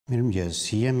Mirëmëngjes,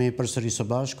 jemi përsëri së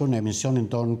bashku në emisionin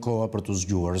tonë Koha për të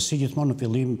zgjuar. Si gjithmonë në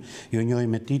fillim ju njohim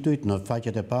me titujt në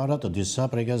faqet e para të disa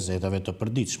prej gazetave të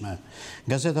përditshme.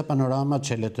 Gazeta Panorama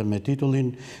çelet me titullin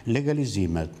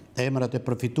Legalizimet, emrat e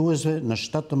përfituesve në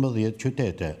 17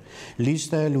 qytete.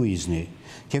 Lista e luizni.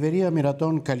 Qeveria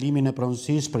miraton kalimin e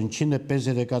pronësisë për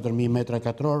 154.000 metra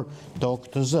katror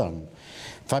tokë të zënë.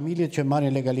 Familjet që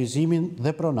marrin legalizimin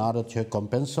dhe pronarët që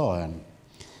kompensohen.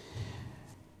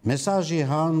 Mesazhi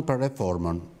Han për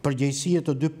reformën, përgjegjësie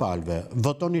të dy palëve,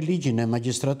 votoni ligjin e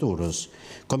magjistraturës,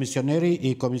 komisioneri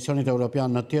i Komisionit Evropian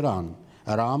në Tiranë,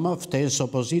 Rama ftesë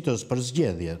opozitës për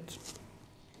zgjedhjet.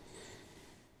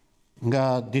 Nga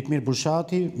Ditmir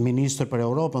Bushati, ministër për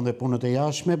Europën dhe punët e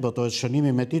jashtme, botohet shënimi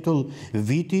me titull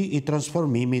Viti i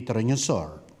transformimit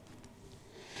rrënjësor.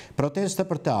 Protesta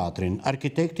për teatrin,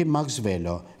 arkitekti Max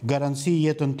Velo, garanci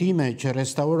jetën time që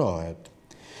restaurohet.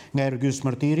 Nga Ergjys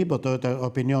Mërtiri botohet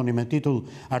opinioni me titull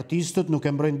Artistët nuk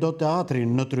e mbrojnë dot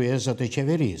teatrin në tryezat e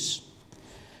qeverisë.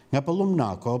 Nga Pollum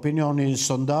Nako, opinioni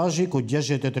sondazhi ku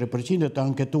 63% të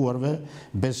anketuarve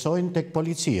besojnë tek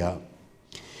policia.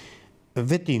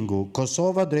 Vetingu,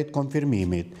 Kosova drejt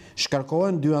konfirmimit.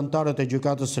 Shkarkohen dy antarët e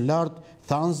gjykatës së lartë,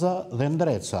 Thanza dhe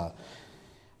Ndreca.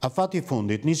 Afati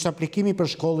fundit, nis aplikimi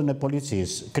për shkollën e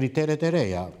policisë, kriteret e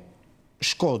reja.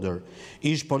 Shkodër,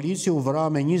 ish polici u vra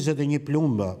me 21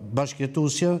 plumba,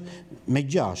 bashkëjetuesja me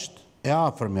 6, e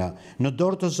afërmja, në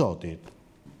dorë të Zotit.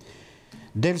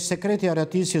 Del sekreti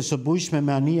aratisjes së bujshme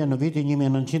me anija në vitin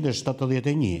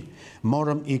 1971,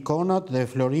 morëm ikonat dhe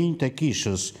florinjt e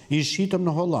kishës, i shitëm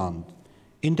në Holland.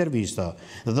 Intervista,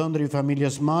 dhëndri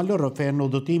familjes Malo rrëfen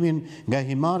udhëtimin nga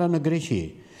Himara në Greqi,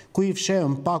 ku i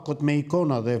fshehën pakot me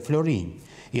ikona dhe florinj,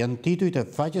 janë titujt e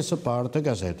faqes së parë të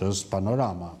gazetës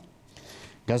Panorama.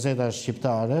 Gazeta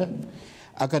shqiptare,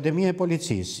 Akademia e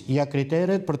Policisë, ja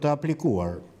kriteret për të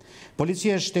aplikuar.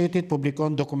 Policia e Shtetit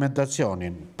publikon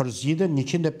dokumentacionin, për zgjidhen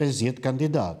 150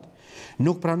 kandidat.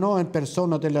 Nuk pranohen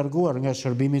personat e larguar nga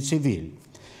shërbimi civil.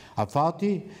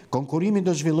 Afati, konkurimi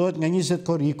do zhvillohet nga 20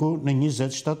 korriku në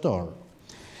 20 shtator.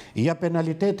 Ja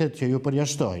penalitetet që ju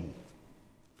përjashtojnë.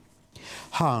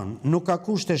 Han, nuk ka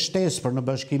kushte shtesë për në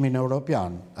Bashkimin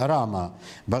Evropian. Rama,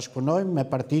 bashkëpunojmë me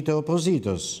partitë e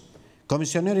opozitës.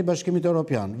 Komisioneri i Bashkimit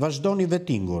Evropian, vazhdoni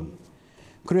vetingun.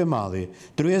 Kryemadhi,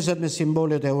 tryezat me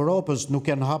simbolet e Europës nuk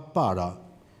janë hap para.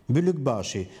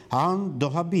 Byllykbashi, Han do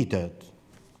habitet.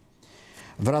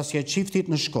 Vrasja e çiftit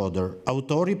në Shkodër,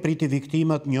 autori priti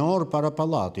viktimat 1 orë para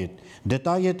pallatit,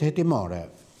 detajet hetimore.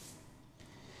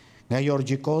 Nga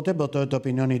Jorgji Kote botohet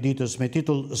opinioni ditës me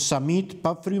titull Summit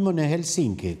pa frymën e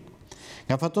Helsinkit.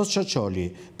 Nga Fatos Çaçoli,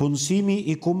 punësimi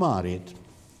i kumarit.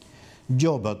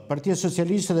 Gjobat, Partia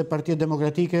Socialiste dhe Partia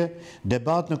Demokratike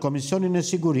debat në Komisionin e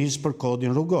Sigurisë për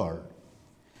kodin rrugor.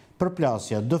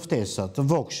 Përplasja, dëftesat,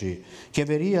 Vokshi,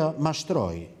 qeveria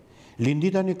mashtroi.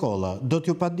 Lindita Nikola, do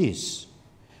t'ju padis.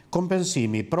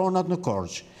 Kompensimi, pronat në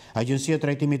Korçë, Agjencia e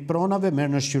Trajtimit Pronave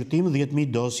merr në shqyrtim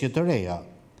 10.000 dosje të reja.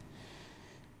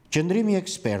 Qëndrimi i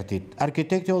ekspertit,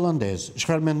 arkitekti holandez,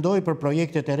 çfarë mendoi për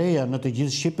projektet e reja në të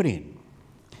gjithë Shqipërinë.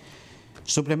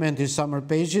 Suplementi Summer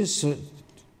Pages,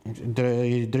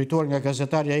 drejtuar nga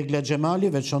gazetarja Igla Xhemali,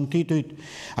 veçon titujt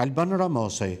Alban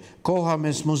Ramosej, koha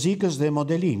mes muzikës dhe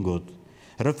modelingut.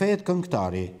 Rrëfehet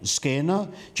këngëtari, skena,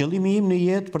 qëllimi im në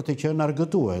jetë për të qenë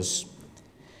argëtues.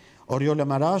 Oriola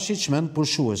Marashi çmend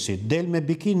pushuesit, del me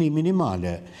bikini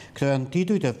minimale. Këto janë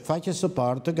titujt e faqes së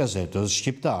parë të gazetës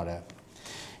shqiptare.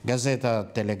 Gazeta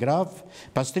Telegraf,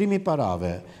 pastrimi i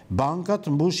parave, bankat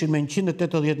mbushin me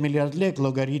 180 miliard lek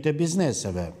llogaritë e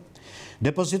bizneseve.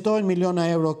 Depozitojnë miliona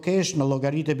euro kesh në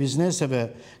llogaritë e bizneseve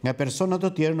nga persona të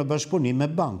tjerë në bashkëpunim me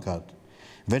bankat.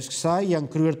 Veç kësaj janë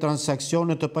kryer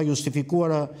transakcione të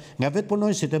pajustifikuara nga vetë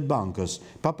punonjësit e bankës,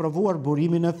 pa provuar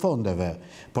burimin e fondeve,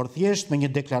 por thjesht me një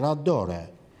deklaratë dore.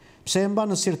 Pse e mban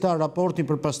në sirtar raportin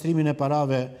për pastrimin e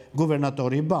parave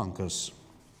guvernatori i bankës?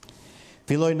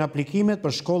 Fillojnë aplikimet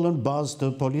për shkollën bazë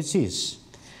të policisë.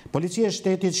 Policia e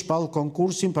Shtetit shpall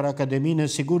konkursin për Akademinë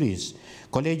e Sigurisë,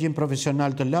 Kolegjin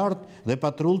Profesional të Lartë dhe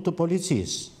patrullë të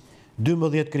policisë.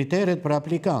 12 kriteret për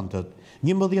aplikantët,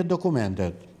 11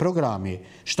 dokumentet, programi,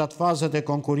 7 fazat e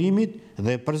konkurimit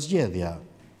dhe përzgjedhja.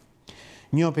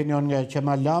 Një opinion nga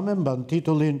Qemal Lame mban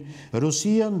titullin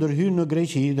Rusia ndërhyn në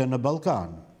Greqi dhe në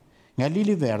Ballkan. Nga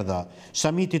Lili Verdha,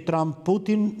 samiti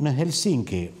Trump-Putin në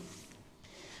Helsinki.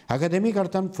 Akademik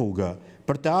Artan Fuga,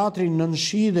 për teatrin Nën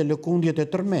shi dhe lëkundjet e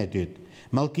tërmetit,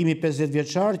 mallkimi 50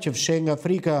 vjeçar që fshe nga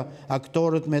Afrika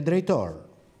aktorët me drejtor.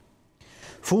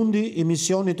 Fundi i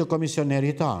misionit të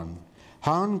komisionerit Han.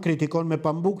 Han kritikon me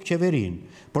pambuk qeverin,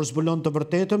 por zbulon të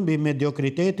vërtetën mbi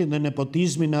mediokritetin dhe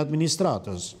nepotizmin e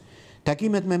administratës.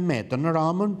 takimet me Metën,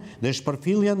 Ramën dhe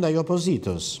shpërfillja ndaj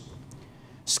opozitës.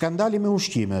 Skandali me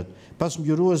ushqimet, pas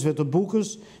ngjyruesve të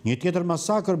Bukës, një tjetër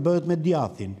masakër bëhet me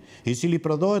djathin, i cili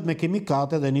prodhohet me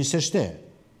kimikate dhe niseshte.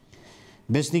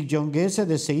 Besnik Gjongese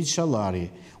dhe Sejid Shallari,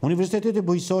 Universiteti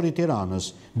Bujqësor i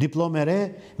Tiranës, diplomë e re,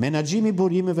 menaxhimi i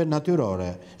burimeve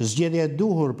natyrore, zgjedhja e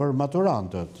duhur për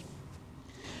maturantët.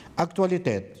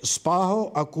 Aktualitet,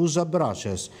 Spaho akuza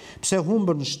Brashes, pse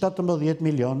humbën 17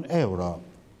 milion euro.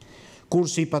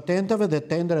 Kursi i patentave dhe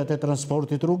tenderet e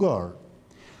transportit rrugor.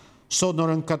 Sot në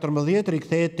orën 14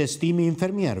 rikthehet testimi i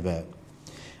infermierëve.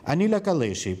 Anila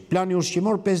Kalleshi, plani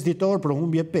ushqimor 5 ditor për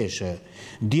humbje peshe,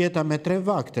 dieta me 3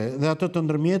 vakte dhe atë të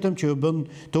ndërmjetëm që ju bën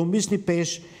të humbisni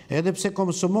peshë edhe pse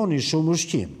konsumoni shumë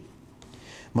ushqim.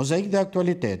 Mozaik dhe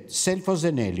aktualitet, Selfo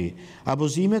Zeneli,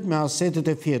 abuzimet me asetet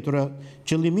e fjetura,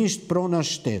 qëllimisht prona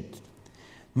shtet.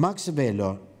 Max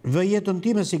Velo, vë jetën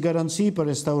time si garanci për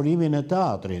restaurimin e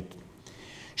teatrit.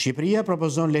 Shqipëria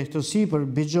propozon lehtësi për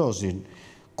Bigjozin,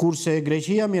 kurse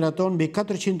Greqia miraton mbi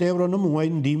 400 euro në muaj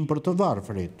ndihmë për të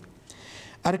varfrit.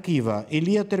 Arkiva,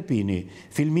 Ilia Terpini,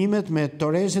 filmimet me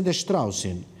Torresin dhe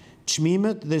Strausin,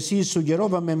 çmimet dhe si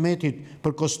sugjerova Mehmetit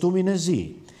për kostumin e zi,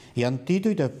 janë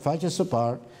titujt e faqes së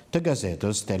parë të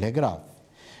gazetës Telegraf.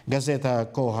 Gazeta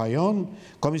Koha jon,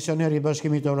 komisioneri i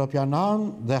Bashkimit Evropian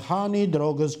dhe hani i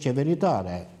drogës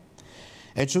qeveritare.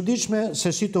 E çuditshme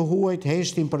se si të huajt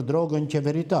heshtin për drogën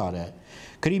qeveritare,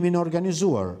 krimin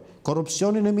organizuar,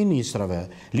 korrupsionin e ministrave,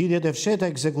 lidhjet e fsheta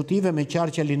ekzekutive me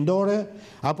qarqe lindore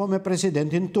apo me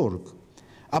presidentin turk,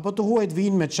 apo të huajt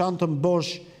vinë me çantën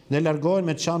bosh dhe largohen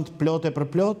me çantë plote për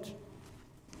plot?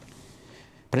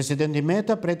 Presidenti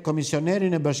Meta pret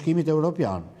komisionerin e Bashkimit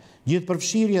Evropian, gjithë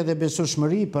përfshirje dhe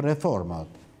besueshmëri për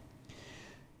reformat.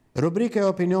 Rubrika e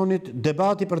opinionit,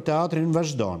 debati për teatrin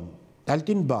vazhdon.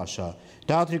 Altin Basha,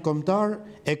 teatri kombëtar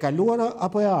e kaluara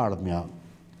apo e ardhmja?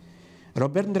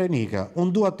 Robert Ndrenika,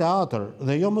 unë dua teatr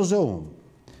dhe jo muzeum.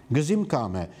 Gëzim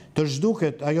Kame, të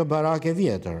zhduket ajo barak e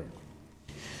vjetër.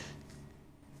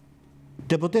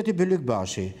 Deputeti Bylyk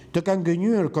Bashi, të kanë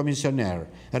gënjur komisioner,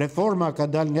 reforma ka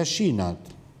dal nga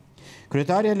shinat.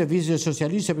 Kryetarja e Lëvizjes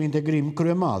Socialiste për Integrim,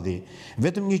 Kryemadhi,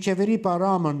 vetëm një qeveri pa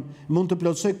Ramën mund të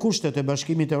plotësoj kushtet e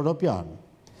Bashkimit Evropian.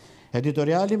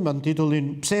 Editoriali mban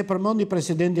titullin Pse e përmendi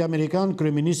presidenti amerikan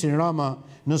kryeministrin Rama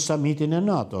në samitin e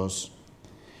NATO-s.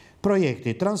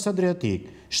 Projekti Transadriatik,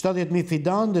 70.000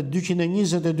 fidan dhe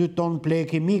 222 ton ple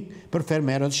kimik për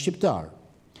fermerët shqiptar.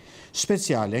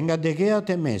 Speciale nga Degea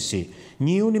te Mesi,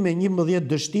 një uni me 11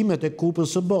 dështimet e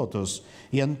kupës së botës,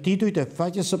 janë titujt e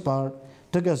faqes së parë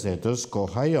të gazetës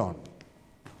Koha jon.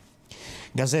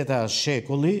 Gazeta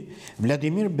Shekulli,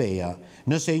 Vladimir Beja,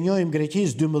 nëse i njohim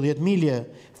Greqis 12 milje,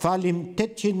 falim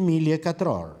 800 milje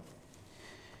katror.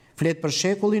 Flet për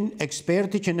Shekullin,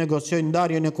 eksperti që negociojnë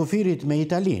ndarjen e kufirit me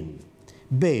Italin.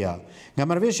 Beja, nga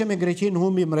marrëveshja me Greqin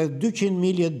humbim rreth 200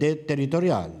 milje det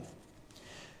territorial.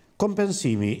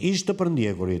 Kompensimi ishte të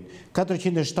përndjekurit,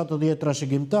 470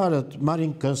 trashëgimtarët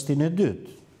marrin këstin e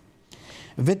dytë.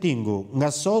 Vetingu,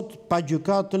 nga sot pa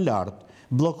gjykat të lartë,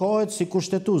 bllokohet si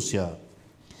kushtetuesja.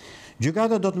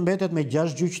 Gjykata do të mbetet me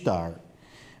 6 gjyqtar.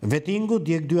 Vetingu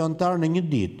djeg 2 antar në një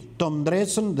ditë, Tom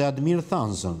Ndrecën dhe Admir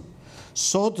Thanzën.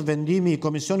 Sot vendimi i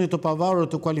Komisionit të Pavarur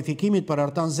të Kualifikimit për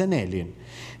Artan Zenelin,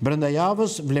 brenda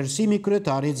javës vlerësimi i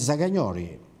kryetarit Zaganjori.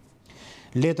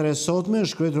 Letra e sotme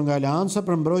është shkruar nga Aleanca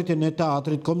për mbrojtjen e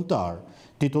teatrit kombëtar,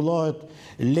 titullohet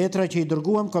Letra që i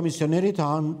dërguam komisionerit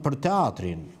Han për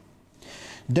teatrin.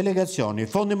 Delegacioni,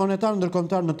 Fondi Monetar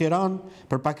Ndërkombëtar në Tiranë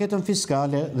për paketën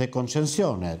fiskale dhe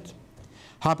koncesionet.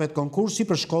 Hapet konkursi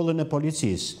për shkollën e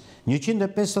policisë,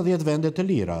 150 vende të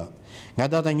lira. Nga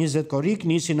data 20 korrik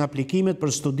nisin aplikimet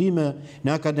për studime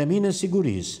në Akademinë e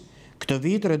Sigurisë. Këtë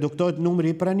vit reduktohet numri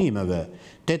i pranimeve,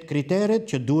 8 kriteret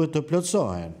që duhet të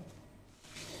plotësohen.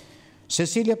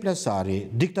 Cecilia Plasari,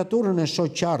 diktaturën e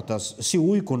shoq qartas si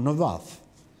ujkun në vath.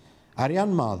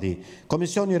 Arjan Madhi,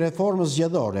 Komisioni Reformës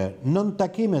Zgjedhore, 9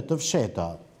 takime të fsheta.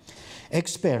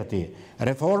 Eksperti,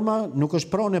 reforma nuk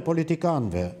është pronë e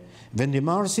politikanëve,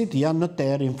 vendimarrësit janë në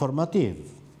terë informativ.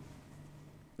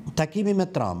 Takimi me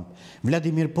Trump,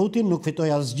 Vladimir Putin nuk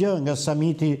fitoi asgjë nga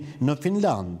samiti në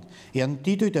Finland, janë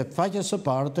titujt e faqes së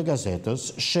parë të gazetës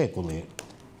Shekulli.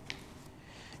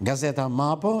 Gazeta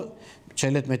Mapo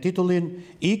çelet me titullin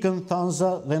Ikën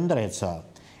Thanza dhe Ndreca,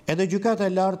 edhe gjykata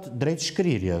e lartë drejt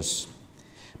shkrirjes.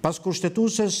 Pas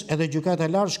kushtetueses edhe gjykata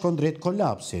e lartë shkon drejt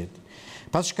kolapsit.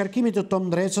 Pas shkarkimit të Tom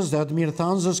Ndrecës dhe Admir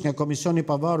Thanzës nga Komisioni i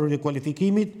Pavarur i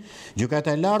Kualifikimit,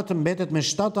 gjykata e lartë mbetet me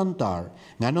 7 antar,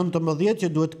 nga 19 që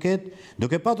duhet ketë,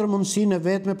 duke patur mundësinë e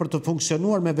vetme për të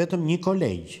funksionuar me vetëm një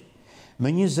kolegj.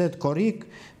 me 20 korrik,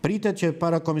 pritet që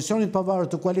para Komisionit Pavarur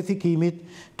të Kualifikimit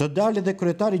të dalë dhe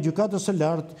kryetari i Gjykatës së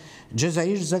Lartë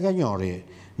Xhezaish Zaganjori,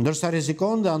 ndërsa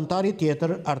rrezikon dhe antari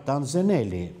tjetër Artan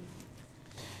Zeneli.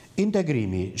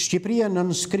 Integrimi, Shqipëria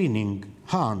nën screening,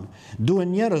 Han,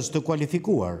 duhen njerëz të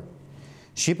kualifikuar.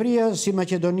 Shqipëria si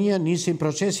Maqedonia nisin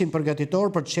procesin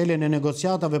përgatitor për çeljen e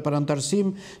negociatave për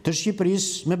antarësim të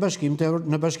Shqipërisë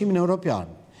në Bashkimin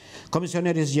Evropian.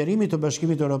 Komisioneri i zgjerimit të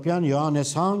Bashkimit Evropian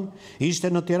Johannes Hahn ishte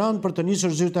në Tiranë për të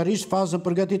nisur zyrtarisht fazën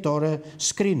përgatitore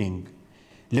screening.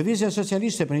 Lëvizja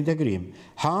Socialiste për Integrim,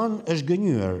 Hahn është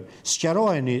gënjur,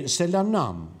 sqarojeni se lan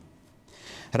nam.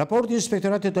 Raporti i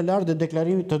Inspektoratit të Lartë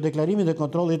të deklarimit dhe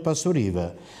kontrollit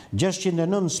pasurive,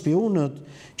 609 spionët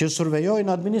që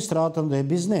survejojnë administratën dhe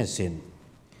biznesin.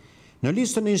 Në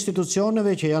listën e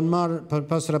institucioneve që janë marrë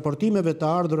pas raportimeve të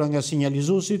ardhura nga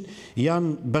sinjalizuesit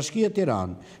janë Bashkia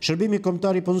Tiranë, Shërbimi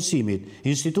Kombëtar i Punësimit,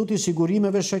 Instituti i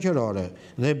Sigurimeve Shoqërore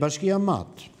dhe Bashkia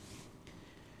MAT.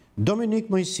 Dominik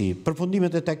Mojsi,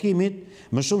 përfundimet e takimit,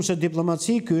 më shumë se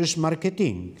diplomaci, ky është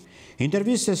marketing.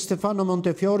 Interviste Stefano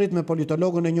Montefiorit me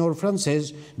politologun e njohur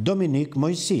francez Dominik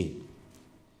Mojsi.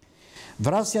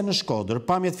 Vrasja në Shkodër,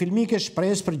 pamjet filmike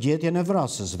shpresë për gjetjen e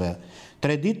vrasësve.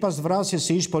 3 ditë pas vrasjes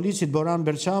së ish policit Boran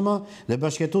Berçama dhe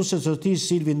bashkëtuesit të tij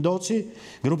Silvin Doci,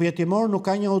 grupi hetimor nuk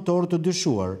ka një autor të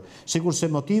dyshuar, sikurse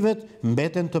motivet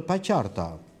mbeten të paqarta.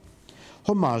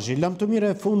 Homazhi, lamtumira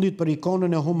e fundit për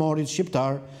ikonën e humorit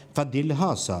shqiptar Fadil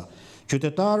Hasa,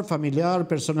 qytetar, familjar,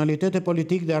 personalitet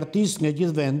politik dhe artist nga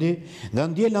gjithë vendi dhe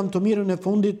ndje lamtumirën e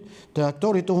fundit të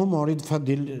aktorit të humorit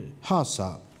Fadil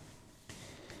Hasa.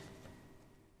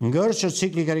 Ngërshër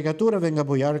cikli karikaturave nga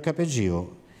Bujar Kapexhiu.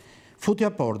 Futja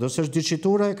Pordës është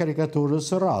dëshitura e karikaturës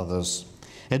së radhës.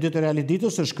 Editoriali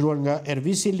ditës është shkruar nga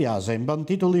Ervis Iliazaj, mban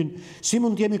titullin "Si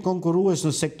mund të jemi konkurrues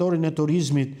në sektorin e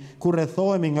turizmit kur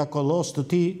rrethohemi nga kolos të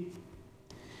tij?"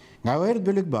 Nga Erd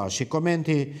Bylykbashi,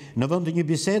 komenti në vend të një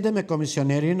bisede me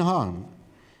komisionerin Hahn.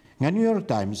 Nga New York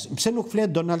Times, pse nuk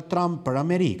flet Donald Trump për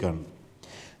Amerikën?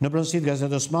 Në brëndësit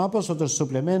gazetës Mapo, sot është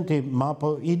suplementi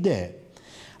Mapo Ide.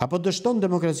 Apo dështon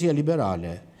demokracia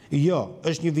liberale? Jo,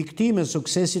 është një viktime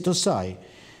suksesit të saj.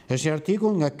 Është një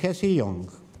artikull nga Kathy Young.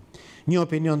 Një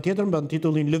opinion tjetër mban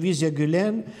titullin Lëvizja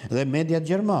Gülen dhe mediat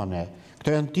gjermane.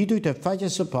 Këto janë titujt e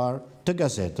faqes së parë të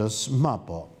gazetës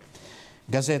Mapo.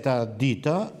 Gazeta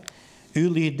Dita,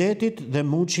 Ylli i Detit dhe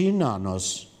Muçi i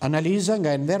Nanos. Analiza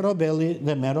nga Enver Robelli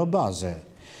dhe Mero Baze.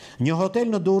 Një hotel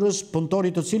në Durrës,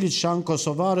 punëtori të cilit shan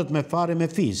kosovarët me fare me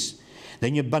fis, dhe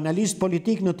një banalist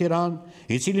politik në Tiranë,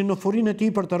 i cili në furinë e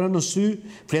tij për të rënë në sy,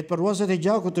 flet për rrozet e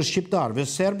gjakut të shqiptarëve,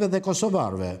 serbëve dhe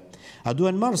kosovarëve. A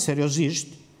duhen marrë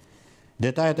seriozisht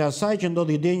detajet e asaj që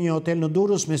ndodhi ide një hotel në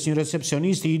Durrës mes një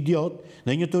recepcionisti idiot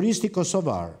dhe një turisti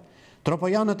kosovar,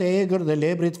 tropojanët e egër dhe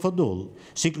lebrit fodull,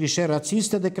 si klishe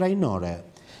raciste dhe krajnore.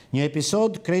 Një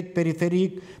episod krejt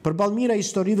periferik për balmira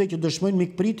historive që dëshmojnë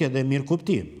mikpritje dhe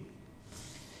mirëkuptim.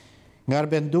 Nga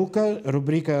Arbenduka,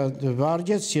 rubrika të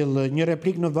vargjet, sjell një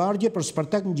replik në vargje për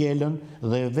Spartak Ngjellën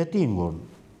dhe Vetingun.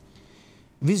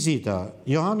 Vizita,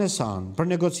 Johannes Hahn, për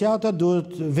negociata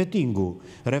duhet Vetingu,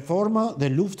 reforma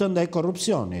dhe lufta ndaj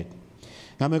korrupsionit.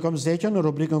 Nga Mekom Zdeqa në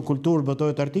rubrikën Kulturë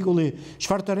botohet artikulli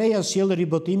 "Çfarë të reja sjell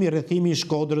ribotimi rrethimi i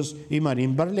Shkodrës i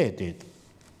Marin Barletit".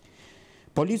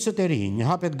 Policët e rinj,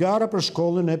 hapet gara për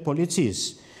shkollën e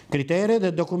policisë, kritere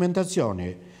dhe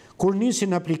dokumentacioni. Kur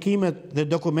nisin aplikimet dhe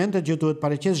dokumentet që duhet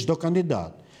paraqes çdo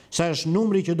kandidat, sa është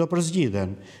numri që do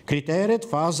përzgjidhen, kriteret,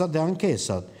 fazat dhe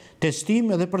ankesat, testim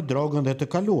edhe për drogën dhe të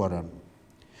kaluarën.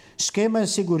 Skema e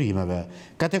sigurimeve,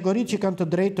 kategoritë që kanë të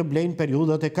drejtë të blejnë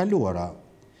periudat e kaluara.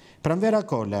 Pranvera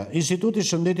Kola, Instituti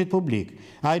Shëndetit Publik,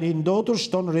 ajri i ndotur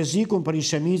shton rrezikun për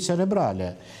ishemi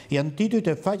cerebrale, janë titujt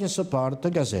e faqes së parë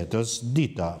të gazetës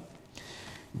Dita.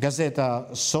 Gazeta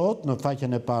Sot, në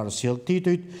faqen e parë, sjell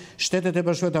titujt "Shtetet e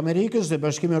Bashkuara të Amerikës dhe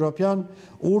Bashkimi Evropian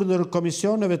urdhër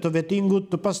komisioneve të Vetingut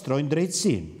të pastrojnë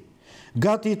drejtësinë.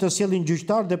 Gati të sjellin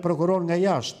gjyqtar dhe prokuror nga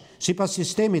jashtë, sipas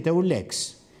sistemit e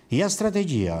ULEX. Ja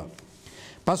strategjia.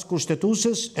 Pas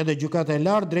kushtetuesës edhe gjykata e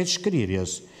lartë drejt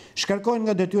shkrirjes, shkarkojnë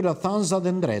nga detyra Thanza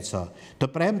dhe Ndreca, të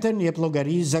premten jep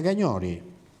llogari Zaganjori.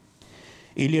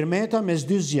 Ilir Meta mes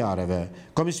 2 zjarreve,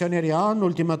 komisioneri Hahn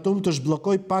ultimatum të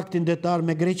zhbllokoj paktin detar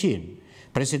me Greqinë.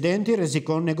 Presidenti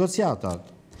rrezikon negociatat.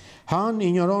 Hahn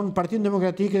injoron Partinë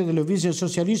Demokratike dhe Lëvizjen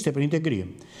Socialiste për Integrim.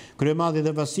 Kryemadhi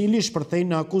dhe Vasili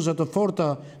shpërthejnë në akuzat të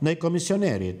forta ndaj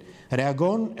komisionerit.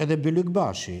 Reagon edhe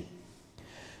Bylykbashi.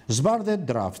 Zbardhet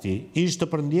drafti, ish të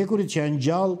përndjekurit që janë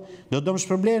gjallë do të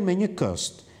shpërblehen me një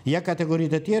këst, ja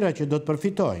kategoritë e tjera që do të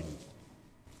përfitojnë.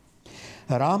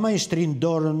 Rama i shtrin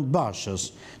dorën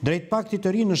Bashës, drejt paktit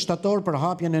të ri në shtator për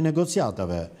hapjen e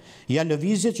negociatave, ja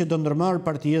lëvizje që do ndërmarrë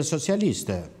Partia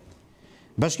Socialiste.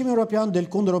 Bashkimi Evropian del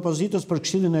kundër opozitës për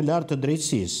Këshillin e Lartë të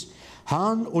Drejtësisë.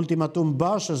 Han ultimatum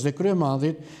Bashës dhe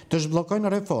Kryemadhit të zhbllokojnë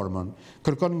reformën,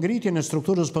 kërkon ngritjen e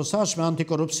strukturës posaçme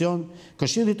antikorrupsion,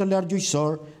 Këshillit të Lartë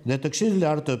Gjyqësor dhe të Këshillit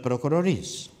Lartë të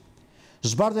Prokurorisë.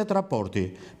 Zbardhet raporti,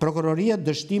 prokuroria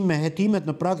dështim me hetimet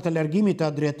në prag të largimit të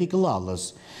Adriatik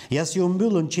Lallës, ja si u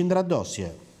mbyllën qindra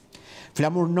dosje.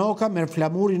 Flamur Noka merr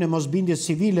flamurin e mosbindjes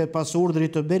civile pas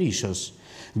urdhrit të Berishës.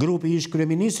 Grupi i ish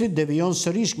kryeministrit devijon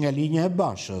sërish nga linja e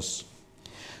Bashës.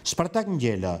 Spartak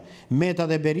Ngjela, Meta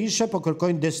dhe Berisha po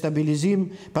kërkojnë destabilizim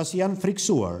pasi janë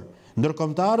friksuar.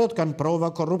 Ndërkombëtarët kanë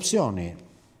prova korrupsioni.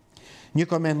 Një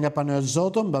koment nga Panoel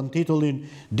Zoto mban titullin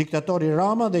Diktatori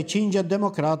Rama dhe qingja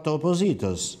demokrat të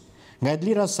opozitës. Nga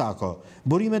Edlira Sako,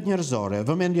 burimet njerëzore,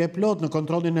 vëmendje e plot në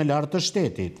kontrollin e lartë të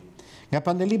shtetit. Nga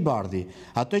Pandeli Bardhi,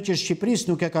 atë që Shqipërisë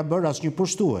nuk e ka bërë asnjë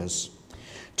pushtues.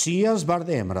 Çia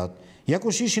zbardh emrat. Ja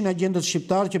kush ishin agjentët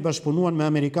shqiptar që bashkëpunuan me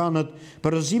amerikanët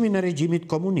për rrëzimin e regjimit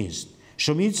komunist.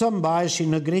 Shumica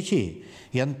mbaheshin në Greqi.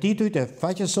 Janë titujt e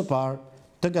faqes së parë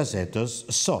të gazetës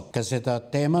Sot. Gazeta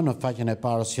Tema në faqen e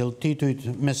parë sjell titujt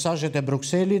Mesazhet e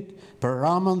Brukselit për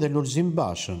Ramën dhe Lulzim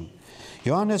Bashën.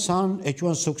 Johannes Hahn e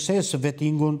quan sukses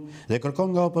vettingun dhe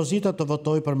kërkon nga opozita të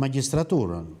votojë për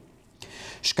magjistraturën.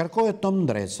 Shkarkohet Tom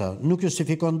Ndreca, nuk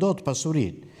justifikon dot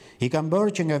pasurit. I kam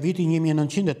bërë që nga viti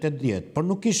 1980, por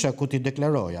nuk kisha ku t'i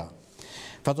deklaroja.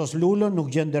 Fatos Lullo nuk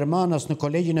gjen dermanas në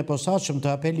kolegjin e posaçëm të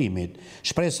apelimit.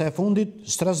 Shpresa e fundit,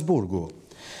 Strasburgu.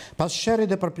 Pas sherrit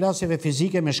dhe përplasjeve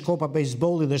fizike me shkopa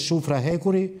bejsbolli dhe shufra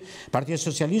hekuri, Partia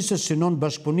Socialiste synon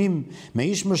bashkëpunim me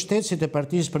ish mbështetësit e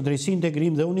Partisë për Drejtësi,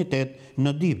 Integrim dhe Unitet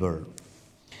në Dibër.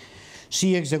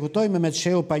 Si ekzekutoi Mehmet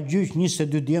Sheu pa gjyq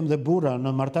 22 djemë dhe burra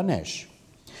në Martanesh.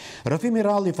 Rrëfimi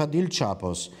ralli Fadil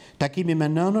Çapos, takimi me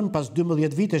nënën pas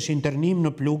 12 vitesh internim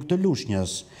në plug të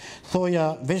Lushnjës.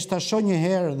 Thoja, veç ta shoh një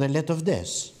herë dhe le të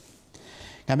vdes.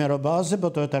 Nga Merobaze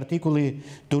botohet artikulli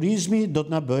Turizmi do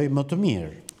të na bëj më të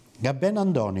mirë. Nga Ben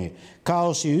Andoni,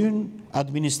 kaosi ynë,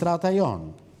 administrata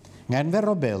jonë. Nga Enver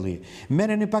Robelli,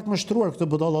 merreni pak më shtruar këtë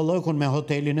budollallëkun me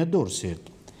hotelin e Durrësit.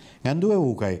 Nga Ndue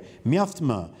Ukaj, mjaft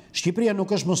më, Shqipëria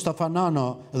nuk është Mustafa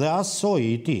Nano dhe as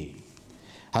soji i tij.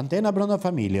 Antena brenda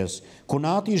familjes,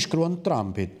 Kunati i shkruan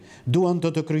Trumpit, duan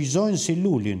të kryqëzojnë si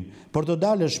lulin, por të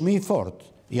dalësh më i fortë,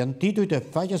 janë titujt e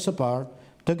faqes së parë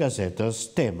të gazetës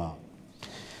Tema.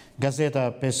 Gazeta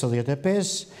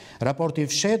 55, raporti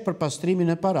fshet për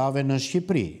pastrimin e parave në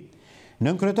Shqipëri.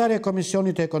 Nënkryetari e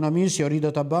Komisionit të Ekonomisë Jorida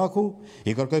Tabaku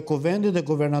i kërkoi Kuvendit dhe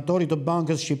Guvernatorit të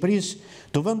Bankës Shqipërisë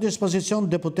të vënë dispozicion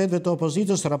deputetëve të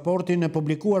opozitës raportin e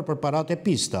publikuar për paratë e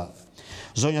pista.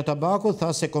 Zonja Tabaku tha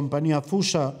se kompania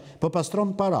Fusha po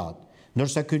pastron parat,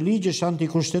 ndërsa ky ligj është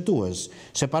antikushtetues,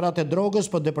 se paratë e drogës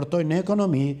po depërtojnë në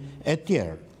ekonomi e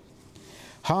tjerë.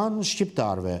 Han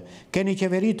shqiptarve, keni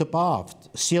qeveri të paaft,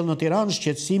 sjell në Tiranë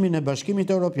shqetësimin e Bashkimit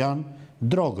Evropian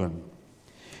drogën.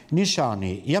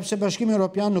 Nishani, jap se Bashkimi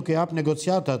Evropian nuk e jap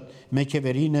negociatat me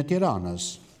qeverinë e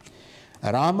Tiranës.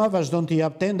 Rama vazhdon të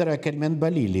jap tendera Kelmend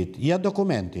Balilit, ja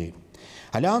dokumenti.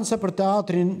 Alianca për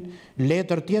teatrin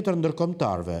letër tjetër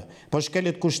ndërkombëtarve, po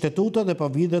shkelet kushtetuta dhe po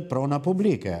vidhet prona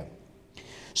publike.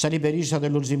 Sali Berisha dhe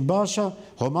Lulzim Basha,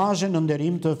 homazhe në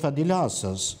nderim të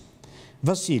Fadilasës.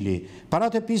 Vasili,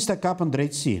 paratë e pista kapën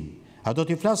drejtësinë. A do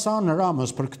t'i flas anë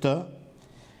Ramës për këtë?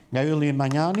 Nga Ylli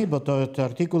Manjani botohet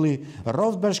artikulli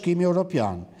Rrovë Bashkimi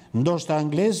Evropian, ndoshta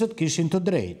anglezët kishin të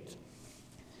drejtë.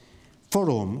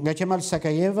 Forum, nga Kemal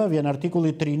Sakajeva vjen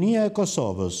artikulli Trinia e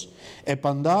Kosovës, e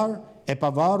pandar, e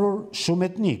pavarur, shumë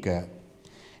etnike.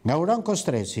 Nga Uran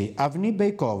Kostreci, Avni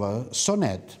Bejkova,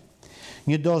 Sonet.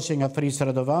 Një dosje nga Fris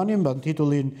Radovani mban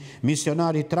titullin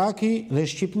Misionari Traki dhe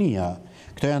Shqipnia.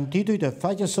 Këto janë titujt e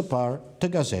faqes së parë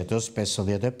të gazetës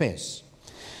 55.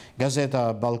 Gazeta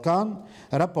Ballkan,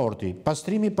 raporti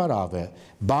Pastrimi parave,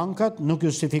 bankat nuk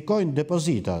justifikojnë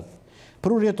depozitat.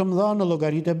 Prurje të mëdha në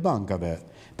llogaritë e bankave,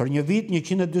 për një vit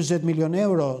 140 milion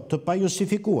euro të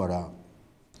pajustifikuara.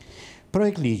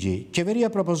 Projekt ligji, qeveria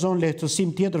propozon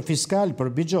lehtësim tjetër fiskal për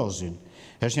Bixhozin.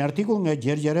 Është një artikull nga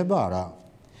Gjergja Rebara.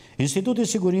 Instituti i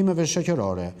Sigurimeve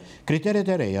Shoqërore, kriteret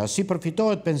e reja, si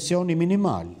përfitohet pensioni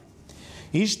minimal.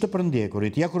 Ish të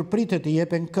përndjekurit, ja kur pritet të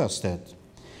jepen këstet.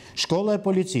 Shkolla e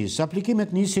policisë,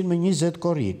 aplikimet nisin me 20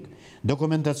 korrik,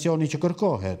 dokumentacioni që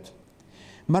kërkohet.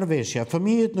 Marrëveshja,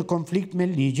 fëmijët në konflikt me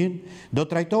ligjin do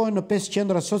trajtohen në 5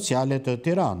 qendra sociale të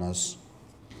Tiranës.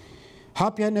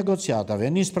 Hapja e negociatave,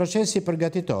 nis procesi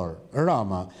përgatitor.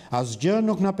 Rama, asgjë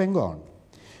nuk na pengon.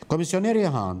 Komisioneri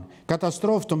Han,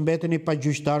 katastrofë të mbeteni pa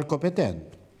gjyqtar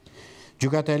kompetent.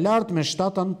 Gjykata e lartë me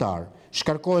 7 antar,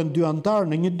 shkarkohen 2 antar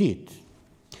në një ditë.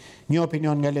 Një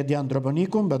opinion nga Ledian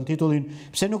Droboniku mban titullin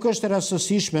 "Pse nuk është e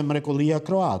rastësishme mrekullia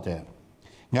kroate".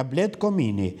 Nga Bled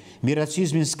Komini, mi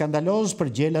racizmin skandaloz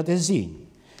për gjelat e zinj.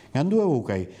 Nga Ndue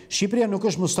Ukaj, Shqipëria nuk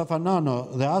është Mustafa Nano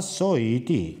dhe as soji i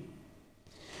tij.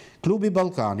 Klubi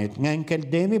Ballkanit, nga Enkel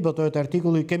Demi botohet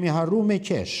artikulli "Kemi harru me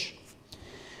qesh".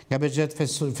 Nga Bexhet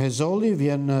Fezolli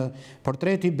vjen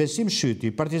portreti Besim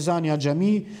Shtypi, partizani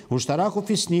Axhami, ushtaraku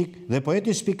fisnik dhe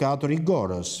poeti spikator i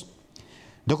Gorës.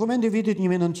 Dokumenti vitit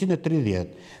 1930,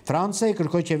 Franca i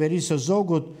kërkoi qeverisë së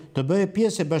Zogut të bëhej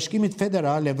pjesë e Bashkimit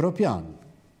Federal Evropian.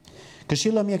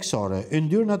 Këshilla mjekësore,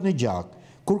 yndyrnat në gjak,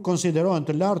 kur konsiderohen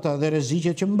të larta dhe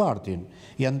rreziqet që mbartin,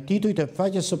 janë titujt e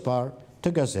faqes së parë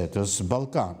të gazetës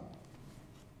Ballkan.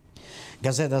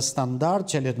 Gazeta Standard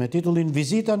çelet me titullin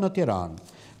 "Vizita në Tiranë",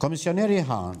 komisioneri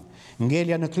Han,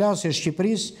 ngelja në klasë e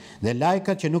Shqipërisë dhe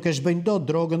lajkat që nuk e shbëjnë dot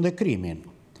drogën dhe krimin.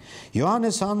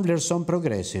 Johannes Han vlerëson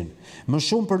progresin, më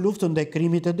shumë për luftën ndaj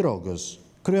krimit e drogës.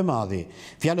 Kryemadhi,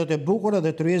 fjalët e bukura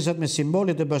dhe tryezat me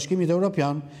simbolet e Bashkimit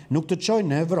Evropian nuk të çojnë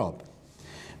në Evropë.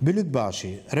 Bylyk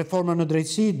Bashi, reforma në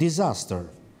drejtësi, disaster.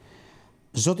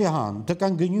 Zoti Han, të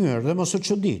kanë gënjur dhe mos u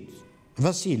çudit.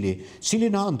 Vasili,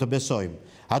 cilin Han të besojmë,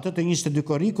 atë të 22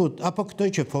 korrikut apo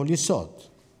këtë që foli sot?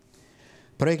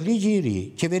 Projekt ligji i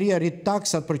ri, qeveria rrit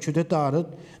taksat për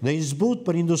qytetarët dhe i zbut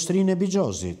për industrinë e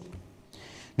bigjozit.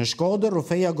 Në Shkodër,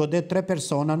 rufeja godet 3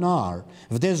 persona në Ar,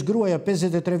 vdes gruaja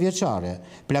 53 vjeçare,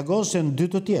 plagosen 2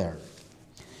 të tjerë.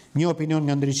 Një opinion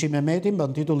nga Ndriçim Mehmeti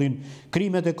mban titullin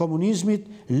 "Krimet e komunizmit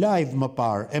live më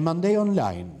parë e mandej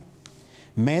online".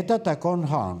 Meta takon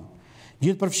Han.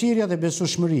 Gjithëpërfshirja dhe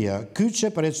besueshmëria, kyçe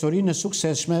për ecurinë e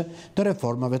suksesshme të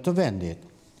reformave të vendit.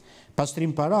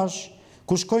 Pastrim parash,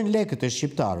 ku shkojnë lekët e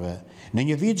shqiptarëve? Në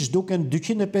një vit zhduken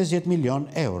 250 milion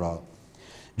euro.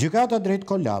 Gjykata drejt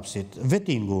kolapsit,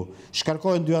 Vetingu,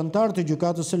 shkarkohen 2 antar të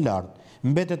gjykatës së lartë,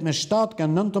 mbetet me 7 ka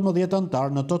 19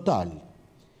 antar në total.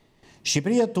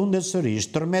 Shqipëria tundet sërish,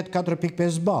 tërmet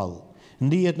 4.5 ball,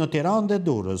 ndihet në Tiranë dhe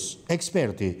Durrës,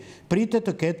 eksperti, pritet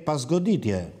të ketë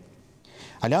pasgoditje.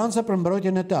 Aleanca për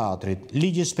mbrojtjen e teatrit,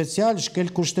 ligji special shkel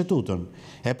kushtetutën,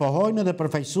 e pohojnë edhe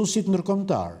përfaqësuesit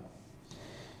ndërkombëtar.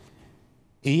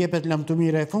 I jepet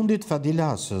lamtumira e fundit Fadil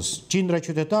Hasës, qindra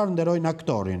qytetarë nderojnë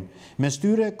aktorin, mes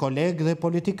tyre kolegë dhe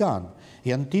politikan,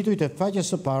 janë titujt e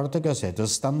faqes së parë të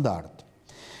gazetës Standard.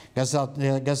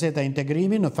 Gazeta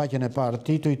Integrimi në faqen e parë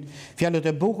titujt "Fjalët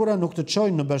e bukura nuk të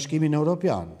çojnë në Bashkimin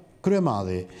Evropian".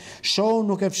 Kryemadhi, show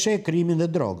nuk e fsheh krimin dhe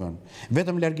drogën,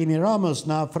 vetëm largimi i Ramës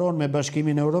na afron me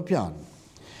Bashkimin Evropian.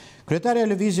 Kryetaria e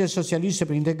Lëvizjes Socialiste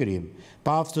për Integrim,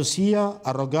 pa aftësia,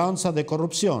 arroganca dhe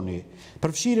korrupsioni,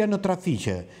 përfshirja në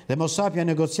trafiqe dhe mosapja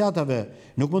negociatave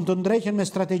nuk mund të ndreqen me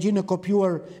strategjinë e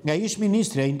kopjuar nga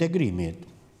ish-ministri e Integrimit.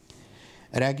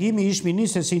 Reagimi i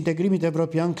ish-ministres së Integrimit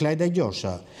Evropian Klajda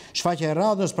Gjosha, shfaqja e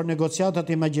radhës për negociatat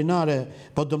imagjinare,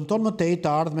 po dëmton më tej të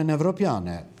ardhmen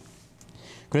evropiane.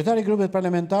 Kryetari i grupit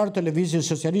parlamentar të Lëvizjes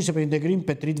Socialiste për Integrim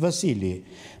Petrit Vasili,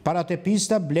 para te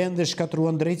pista blen dhe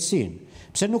shkatruan drejtësinë.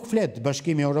 Pse nuk flet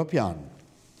Bashkimi Evropian?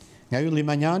 Nga Ylli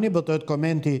Manjani botohet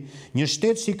komenti "Një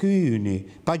shtet si ky i yni,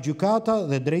 pa gjykata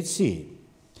dhe drejtësi".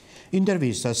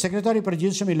 Intervista, sekretari i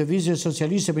përgjithshëm i Lëvizjes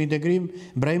Socialiste për Integrim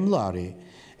Brahim Llari,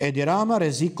 Edi Rama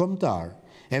rrezik kombëtar,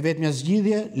 e vetmja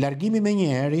zgjidhje largimi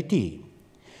menjëherë i tij.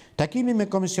 Takimi me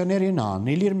komisionerin Han,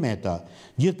 Ilir Meta,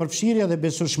 gjithëpërfshirja dhe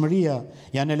besueshmëria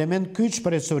janë element kyç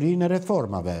për ecurinë e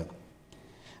reformave.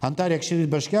 Antarja e Këshillit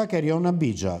Bashkiak Eriona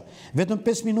Bixha, vetëm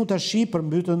 5 minuta shi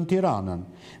përmbytën Tiranën,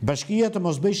 bashkia të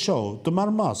mos bëj show, të marr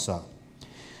masa.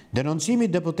 Denoncimi i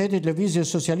deputetit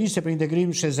Lëvizjes Socialiste për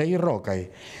Integrim Shezair Rokaj,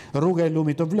 rruga e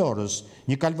Lumit të Vlorës,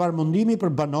 një kalvar mundimi për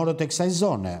banorët e kësaj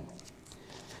zone.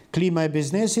 Klima e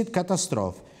biznesit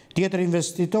katastrofë. Tjetër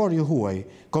investitor i huaj,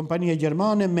 kompania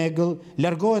gjermane Megel,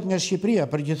 largohet nga Shqipëria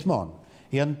përgjithmonë.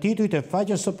 Janë titujt e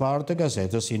faqes së parë të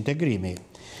gazetës Integrimi.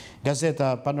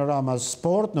 Gazeta Panorama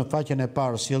Sport në faqen e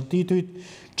parë sjell titujt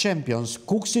 "Champions,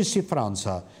 Kuksi si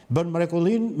Franca, bën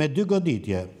mrekullin me 2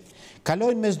 goditje".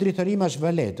 Kalojnë mes drithërimash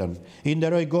Valetën, i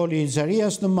nderoi goli i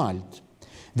Zarias në Maltë.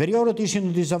 Veriorët ishin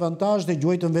në dizavantazh dhe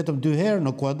gjuajtën vetëm 2 herë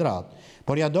në kuadrat,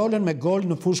 por ja dolën me gol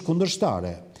në fushë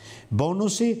kundërshtare.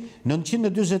 Bonusi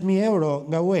 940.000 euro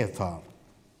nga UEFA.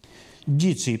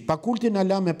 Gjitsi, pakulti na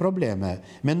la me probleme,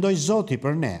 mendoj Zoti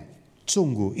për ne.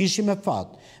 Cungu, ishim me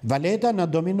fat, Valeta na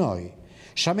dominoi.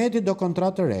 Shameti do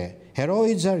kontratë të re,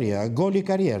 heroi Zaria, goli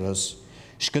karierës.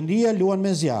 Shkëndia luan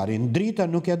me zjarin, drita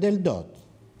nuk ja del dot.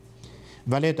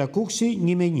 Valeta Kuksi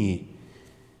 1-1.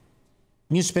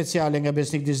 Një speciale nga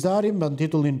Besnik Dizdari mban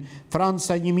titullin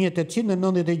Franca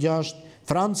 1896,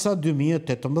 Franca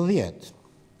 2018.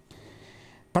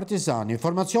 Partizani,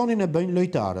 formacionin e bëjnë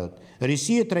lojtarët,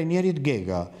 risi e trajnerit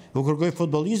Gega, u kërkoj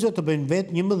futbolistëve të bëjnë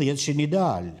vetë 11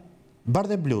 ideal.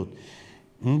 Bardhe Blut,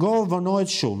 ngo vënohet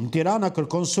shumë, Tirana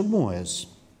kërkon sulmues.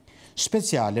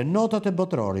 Speciale, notat e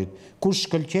botrorit, kush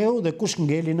shkëlqeu dhe kush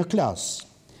ngeli në klasë.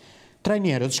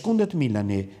 Trajnerët, shkundet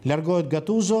Milani, largohet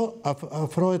Gattuso,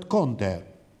 afrohet Conte.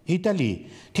 Itali,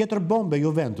 tjetër bombe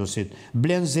Juventusit,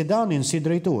 blen Zidanin si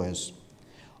drejtues.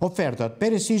 Ofertat,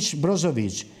 Perisic,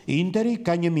 Brozovic, Interi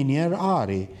ka një minier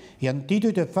Ari, janë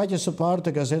titujt e faqes së parë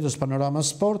të gazetës Panorama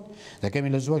Sport dhe kemi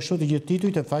lexuar kështu të gjithë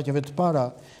titujt e faqeve të para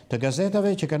të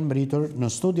gazetave që kanë mbritur në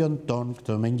studion ton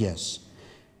këtë mëngjes.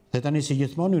 Dhe tani si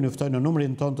gjithmonë ju luftoj në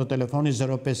numrin ton të telefonit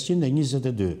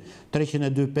 0522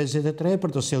 302 53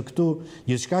 për të sjellë këtu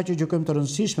gjithçka që gjykojmë të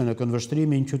rëndësishme në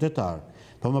këndvështrimin qytetar.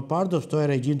 Po më parë do ftoj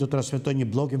regjin të transmetoj një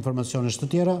blok informacionesh të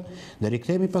tjera dhe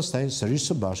rikthehemi pastaj sërish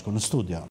së bashku në studio.